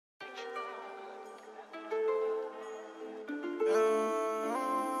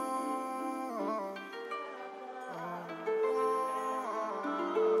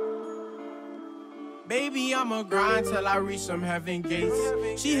Baby, I'ma grind till I reach some heaven gates.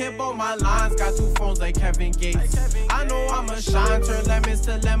 She hit both my lines, got 2 phones like Kevin Gates. I know I'ma shine, turn lemons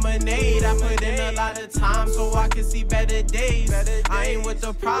to lemonade. I put in a lot of time so I can see better days. I ain't with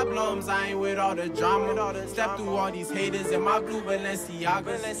the problems, I ain't with all the drama. Step through all these haters in my blue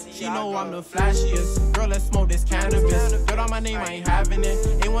Balenciagas. She know I'm the flashiest. Girl, let's smoke this cannabis. Dirt on my name, I ain't having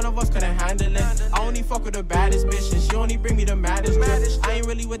it. Ain't one of us couldn't handle it. I only fuck with the baddest bitch, and she only bring me the maddest drip. I ain't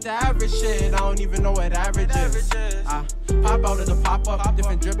really with the average shit, I don't even know what average is. I pop out of the pop up,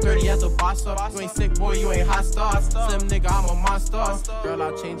 different drip 30 as a boss up. You ain't sick, boy, you ain't hot star. Slim nigga, I'm a monster. Girl,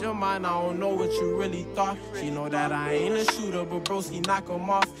 I'll change your mind, I don't know what you really thought. She know that I ain't a shooter, but broski knock him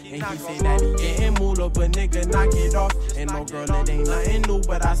off. And he say that he getting moolah, but nigga knock it off. And no girl, it ain't nothing new,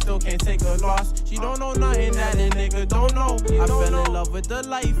 but I still can't take a loss. She don't know nothing that a nigga don't know. I fell in love with the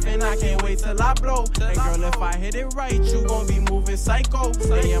life, and I can't wait till I blow. And girl, if I hit it right, you gon' be moving psycho.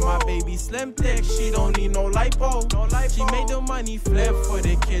 And yeah, my baby slim thick, she don't need no lipo. She made the money flip for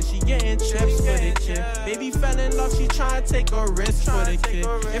the kid, she getting chips for the kid. Baby fell in love, she tryna take a risk for the kid.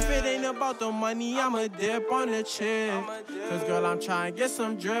 If it ain't about the money, I'ma dip on the chick. Cause girl, I'm tryna get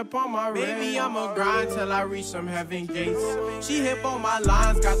some drip on my wrist. Baby, I'ma grind till I reach some heaven gates. She hit both my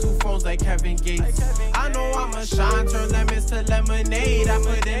lines, got 2 phones like Kevin Gates. I know I'ma shine, turn lemons to lemonade. I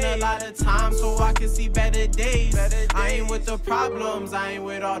put in a lot of time so I can see better days. I ain't with the problems, I ain't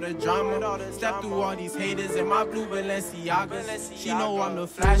with all the drama. Step through all these haters in my blue Balenciagas. She know I'm the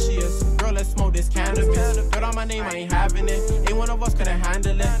flashiest. Girl, let's smoke this cannabis. Dirt on my name, I ain't having it. Ain't one of us couldn't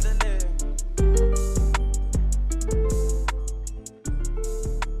handle it.